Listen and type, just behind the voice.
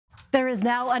There is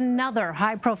now another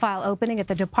high-profile opening at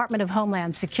the Department of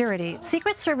Homeland Security.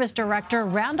 Secret Service Director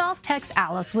Randolph Tex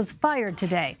Alice was fired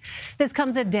today. This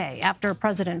comes a day after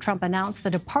President Trump announced the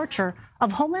departure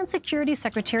of Homeland Security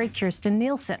Secretary Kirstjen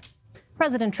Nielsen.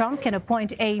 President Trump can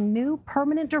appoint a new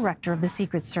permanent director of the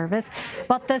Secret Service,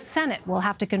 but the Senate will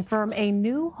have to confirm a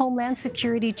new Homeland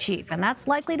Security chief, and that's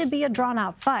likely to be a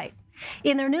drawn-out fight.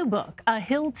 In their new book, A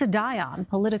Hill to Die On,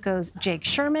 Politico's Jake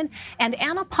Sherman and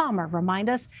Anna Palmer remind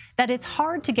us that it's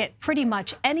hard to get pretty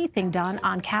much anything done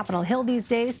on Capitol Hill these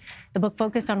days. The book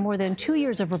focused on more than 2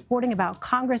 years of reporting about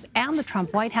Congress and the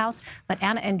Trump White House. But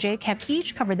Anna and Jake have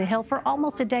each covered the Hill for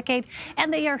almost a decade,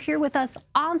 and they are here with us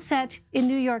on set in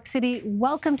New York City.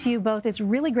 Welcome to you both. It's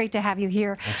really great to have you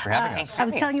here. Thanks for having us. I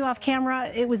was telling you off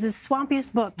camera, it was the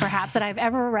swampiest book, perhaps, that I've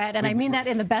ever read, and I mean that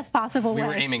in the best possible way. We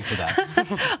were aiming for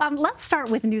that. Let's start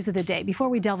with news of the day before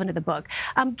we delve into the book.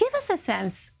 Give us a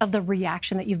sense of the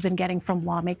reaction that you've been getting from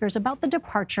lawmakers about the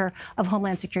departure of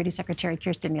Homeland Security Secretary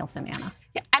Kirstjen Nielsen, Anna.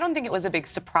 Yeah, I don't think it was a big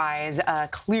surprise.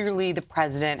 Clearly, the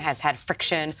president has had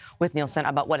friction with Nielsen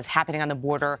about what is happening on the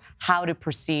border, how to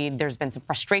proceed. There's been some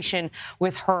frustration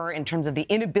with her in terms of the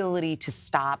inability to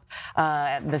stop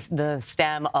the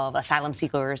stem of asylum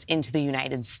seekers into the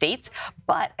United States.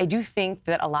 But I do think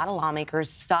that a lot of lawmakers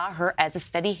saw her as a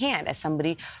steady hand, as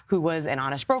somebody who was an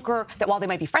honest broker, that while they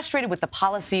might be frustrated with the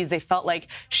policies, they felt like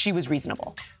she was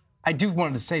reasonable. I do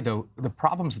wanted to say, though, the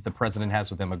problems that the president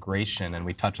has with immigration, and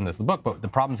we touch on this in the book, but the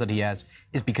problems that he has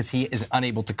is because he is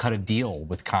unable to cut a deal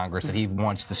with Congress that he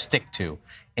wants to stick to.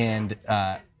 And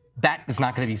that is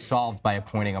not going to be solved by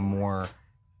appointing a more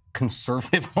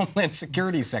conservative Homeland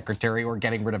Security Secretary or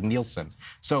getting rid of Nielsen.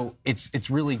 So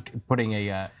it's really putting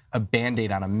a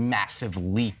Band-Aid on a massive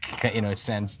leak, in a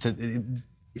sense, to...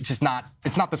 It's not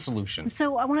the solution.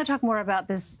 So I want to talk more about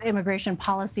this immigration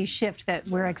policy shift that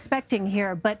we're expecting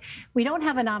here, but we don't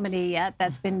have a nominee yet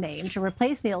that's been named to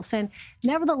replace Nielsen.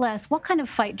 Nevertheless, what kind of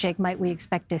fight, Jake, might we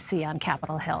expect to see on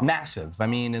Capitol Hill? Massive. I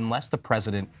mean, unless the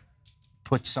president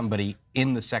puts somebody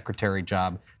in the secretary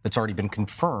job that's already been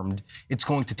confirmed, it's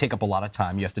going to take up a lot of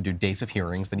time. You have to do days of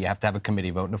hearings, then you have to have a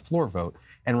committee vote and a floor vote.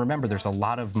 And remember, there's a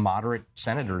lot of moderate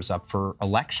senators up for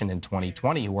election in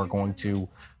 2020 who are going to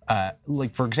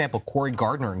like, for example, Cory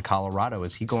Gardner in Colorado,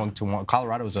 is he going to want...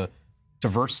 Colorado is a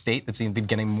diverse state that's even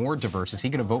getting more diverse. Is he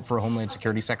going to vote for a Homeland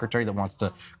Security Secretary that wants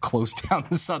to close down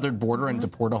the southern border and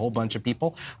deport a whole bunch of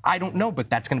people? I don't know, but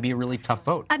that's going to be a really tough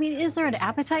vote. I mean, is there an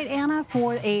appetite, Anna,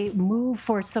 for a move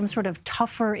for some sort of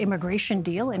tougher immigration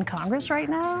deal in Congress right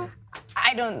now?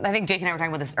 I think Jake and I were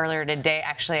talking about this earlier today,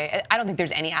 actually. I don't think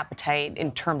there's any appetite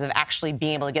in terms of actually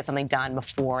being able to get something done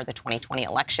before the 2020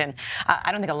 election.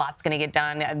 I don't think a lot's going to get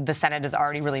done. The Senate has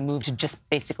already really moved to just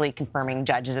basically confirming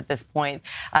judges at this point.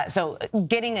 So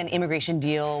getting an immigration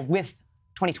deal with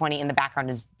 2020 in the background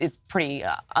is pretty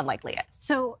unlikely.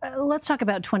 So let's talk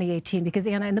about 2018, because,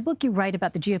 Anna, in the book you write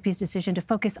about the GOP's decision to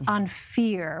focus on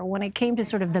fear when it came to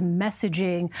sort of the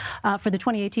messaging for the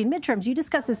 2018 midterms. You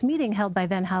discuss this meeting held by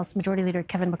then House Majority Leader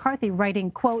Kevin McCarthy, writing,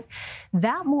 quote,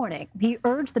 "That morning, he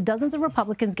urged the dozens of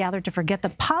Republicans gathered to forget the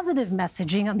positive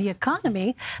messaging on the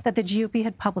economy that the GOP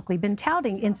had publicly been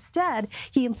touting. Instead,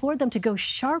 he implored them to go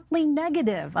sharply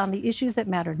negative on the issues that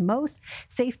mattered most,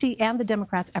 safety and the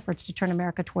Democrats' efforts to turn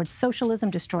America towards socialism,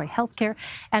 destroy health care,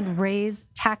 and raise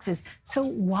taxes." So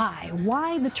why?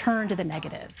 Why the turn to the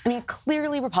negative? I mean,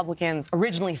 clearly Republicans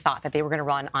originally thought that they were going to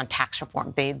run on tax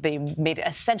reform. They made it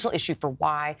a central issue for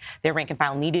why their rank and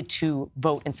file needed to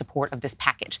vote in support of this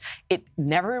package. It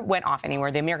never went off anywhere.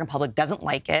 The American public doesn't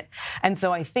like it. And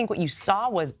so I think what you saw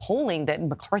was polling that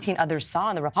McCarthy and others saw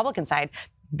on the Republican side,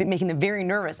 making them very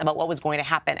nervous about what was going to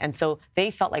happen. And so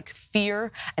they felt like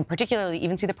fear, and particularly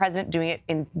even see the president doing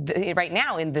it right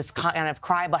now in this kind of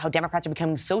cry about how Democrats are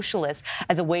becoming socialists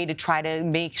as a way to try to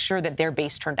make sure that their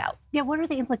base turned out. Yeah, what are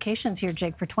the implications here,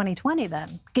 Jake, for 2020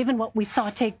 then, given what we saw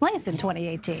take place in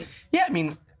 2018? Yeah, I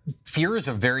mean, fear is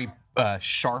a very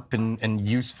sharp and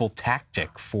useful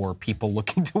tactic for people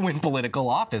looking to win political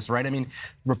office, right? I mean,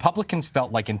 Republicans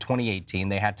felt like in 2018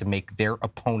 they had to make their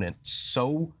opponent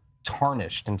so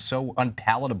tarnished and so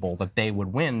unpalatable that they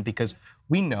would win, because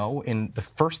we know in the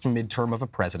first midterm of a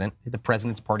president, the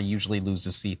president's party usually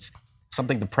loses seats,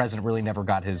 something the president really never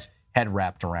got his head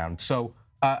wrapped around. So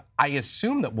I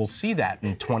assume that we'll see that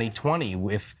in 2020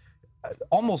 if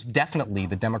almost definitely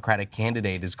the Democratic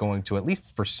candidate is going to, at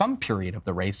least for some period of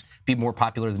the race, be more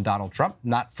popular than Donald Trump,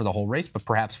 not for the whole race, but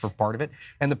perhaps for part of it.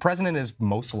 And the president is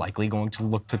most likely going to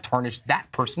look to tarnish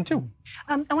that person, too.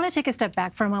 I want to take a step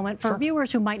back for a moment. For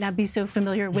viewers who might not be so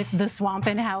familiar with the swamp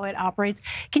and how it operates,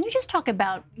 can you just talk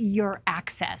about your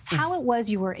access, how it was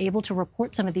you were able to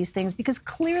report some of these things? Because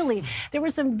clearly there were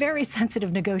some very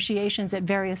sensitive negotiations at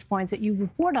various points that you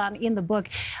report on in the book.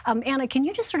 Anna, can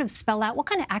you just sort of spell out what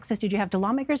kind of access did you have to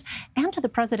lawmakers and to the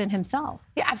president himself?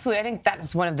 Yeah, absolutely. I think that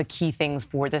is one of the key things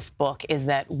for this book is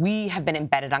that we have been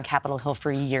embedded on Capitol Hill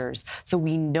for years. So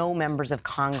we know members of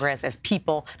Congress as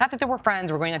people, not that they were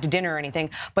friends, we're going out to dinner or anything,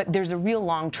 but there's a real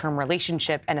long-term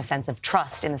relationship and a sense of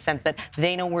trust in the sense that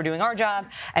they know we're doing our job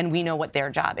and we know what their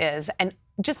job is. And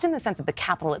just in the sense of the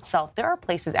Capitol itself, there are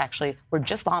places actually where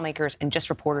just lawmakers and just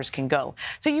reporters can go.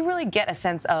 So you really get a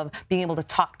sense of being able to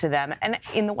talk to them. And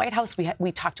in the White House,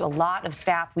 we talked to a lot of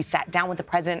staff. We sat down with the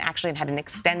president actually and had an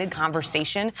extended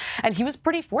conversation. And he was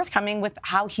pretty forthcoming with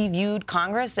how he viewed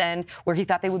Congress and where he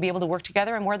thought they would be able to work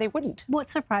together and where they wouldn't. What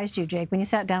surprised you, Jake, when you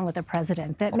sat down with the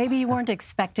president that maybe you weren't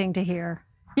expecting to hear?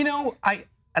 You know,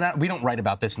 we don't write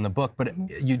about this in the book, but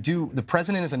you do. The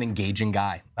president is an engaging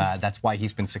guy. That's why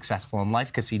he's been successful in life,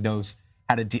 because he knows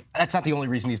how to that's not the only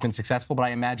reason he's been successful, but I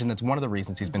imagine that's one of the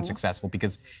reasons he's been successful,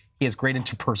 because he has great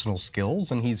interpersonal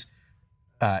skills and he's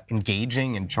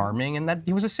engaging and charming, and that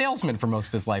he was a salesman for most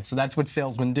of his life. So that's what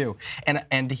salesmen do.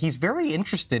 And he's very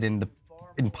interested in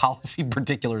policy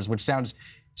particulars, which sounds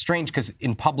strange because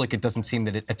in public it doesn't seem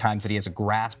that at times that he has a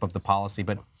grasp of the policy,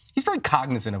 but he's very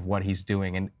cognizant of what he's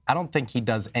doing, and I don't think he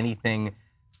does anything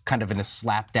kind of in a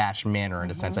slapdash manner, in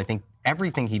a sense. I think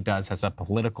everything he does has a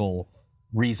political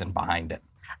reason behind it.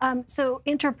 So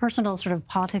interpersonal sort of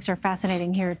politics are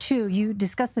fascinating here, too. You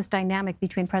discussed this dynamic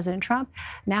between President Trump,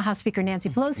 now House Speaker Nancy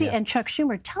Pelosi, and Chuck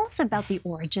Schumer. Tell us about the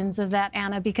origins of that,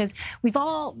 Anna, because we've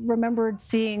all remembered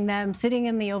seeing them sitting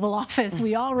in the Oval Office.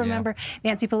 We all remember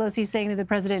Nancy Pelosi saying to the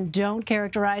president, don't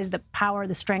characterize the power,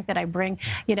 the strength that I bring,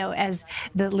 you know, as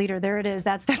the leader. There it is.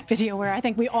 That's that video where I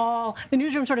think we all, the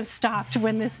newsroom sort of stopped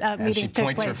when this meeting took place. She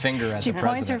points her finger at the president. She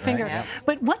points her finger. Right?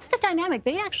 But what's the dynamic?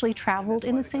 They actually traveled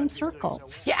in the same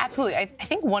circles. Yeah, absolutely. I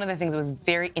think one of the things that was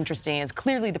very interesting is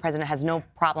clearly the president has no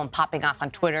problem popping off on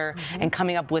Twitter and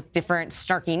coming up with different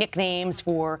snarky nicknames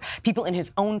for people in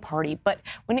his own party. But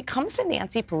when it comes to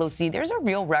Nancy Pelosi, there's a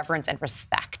real reverence and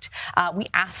respect. We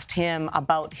asked him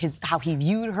about how he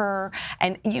viewed her,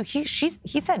 and he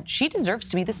said she deserves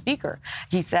to be the speaker.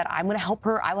 He said, I'm going to help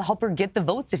her. I will help her get the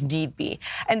votes if need be.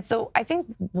 And so I think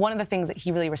one of the things that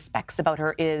he really respects about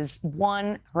her is,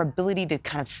 one, her ability to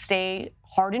kind of stay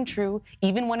hard and true,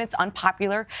 even when it's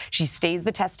unpopular. She stays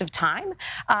the test of time.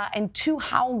 And two,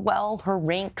 how well her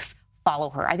ranks follow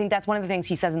her. I think that's one of the things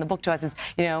he says in the book to us is,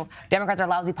 you know, Democrats are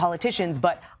lousy politicians,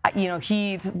 but, you know,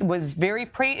 he was very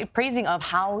praising of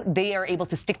how they are able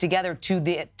to stick together to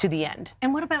the end.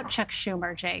 And what about Chuck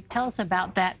Schumer, Jake? Tell us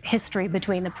about that history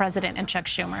between the president and Chuck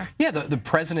Schumer. Yeah, the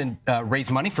president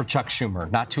raised money for Chuck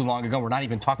Schumer not too long ago. We're not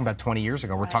even talking about 20 years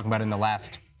ago. We're talking about in the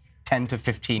last 10 to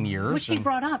 15 years. Which he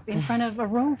brought up in front of a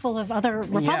room full of other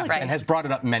Republicans. Yeah, and has brought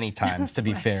it up many times, to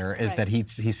be fair, is that he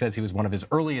says he was one of his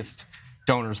earliest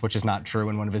donors, which is not true,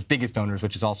 and one of his biggest donors,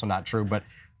 which is also not true. But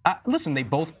listen, they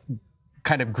both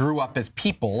kind of grew up as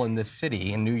people in this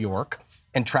city, in New York,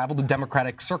 and traveled to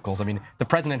Democratic circles. I mean, the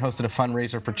president hosted a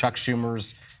fundraiser for Chuck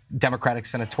Schumer's Democratic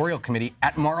Senatorial Committee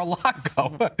at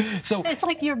Mar-a-Lago. So it's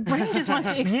like your brain just wants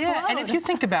to explode. Yeah, and if you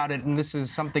think about it, and this is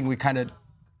something we kind of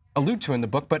allude to in the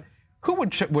book, but who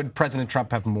would President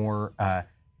Trump have more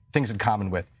things in common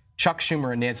with? Chuck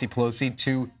Schumer and Nancy Pelosi,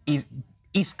 two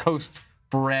East Coast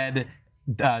bred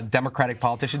Democratic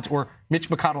politicians, or Mitch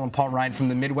McConnell and Paul Ryan from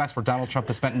the Midwest, where Donald Trump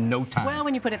has spent no time. Well,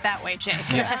 when you put it that way, Jake.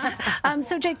 Yes.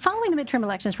 So, Jake, following the midterm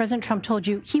elections, President Trump told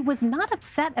you he was not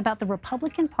upset about the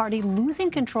Republican Party losing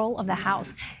control of the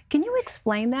House. Can you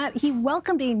explain that? He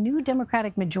welcomed a new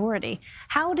Democratic majority.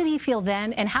 How did he feel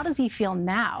then, and how does he feel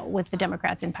now with the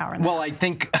Democrats in power in the House?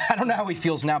 Well, I don't know how he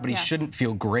feels now, but he shouldn't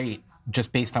feel great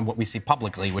just based on what we see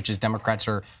publicly, which is Democrats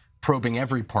are probing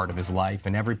every part of his life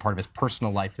and every part of his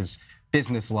personal life, his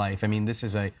business life. I mean, this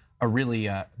is a really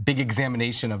big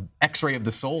examination of X-ray of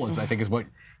the soul, I think is what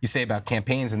you say about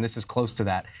campaigns, and this is close to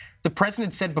that. The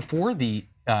president said before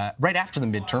right after the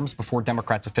midterms, before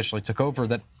Democrats officially took over,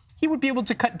 that he would be able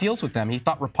to cut deals with them. He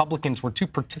thought Republicans were too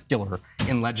particular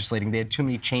in legislating. They had too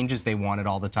many changes they wanted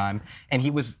all the time. And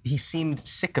he seemed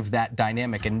sick of that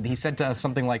dynamic. And he said to us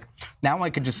something like, now I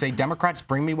could just say, Democrats,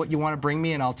 bring me what you want to bring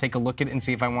me, and I'll take a look at it and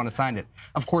see if I want to sign it.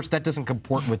 Of course, that doesn't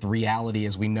comport with reality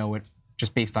as we know it,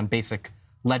 just based on basic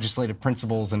legislative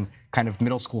principles and kind of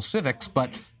middle school civics.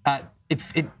 But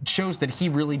it shows that he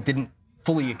really didn't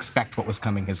fully expect what was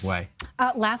coming his way.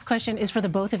 Last question is for the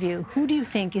both of you. Who do you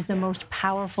think is the most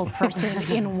powerful person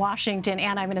in Washington?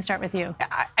 Anna, I'm going to start with you.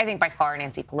 I think by far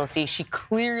Nancy Pelosi. She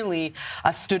clearly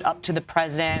stood up to the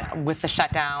president with the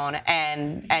shutdown,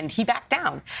 and he backed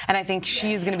down. And I think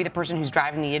she is going to be the person who's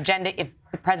driving the agenda. If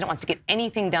the president wants to get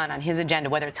anything done on his agenda,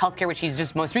 whether it's healthcare, which he's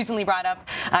just most recently brought up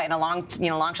in a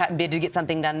long shot bid to get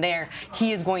something done there,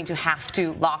 he is going to have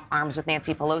to lock arms with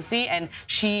Nancy Pelosi, and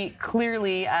she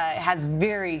clearly has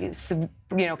very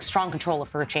strong control of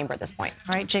her chamber at this point.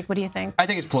 All right, Jake, what do you think? I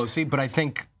think it's Pelosi, but I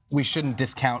think we shouldn't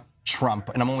discount Trump,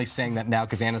 and I'm only saying that now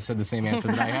because Anna said the same answer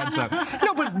that I had. So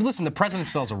no, but listen, the president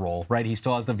still has a role, right? He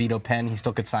still has the veto pen. He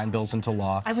still could sign bills into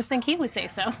law. I would think he would say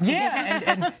so. Yeah,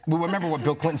 and remember what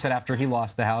Bill Clinton said after he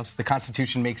lost the House: the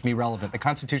Constitution makes me relevant. The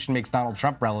Constitution makes Donald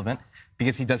Trump relevant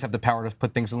because he does have the power to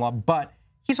put things in law, but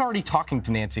he's already talking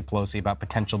to Nancy Pelosi about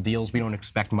potential deals. We don't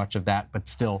expect much of that, but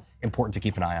still important to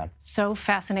keep an eye on. So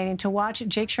fascinating to watch.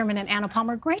 Jake Sherman and Anna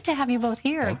Palmer, great to have you both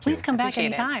here. Please come back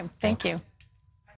anytime. Thank you.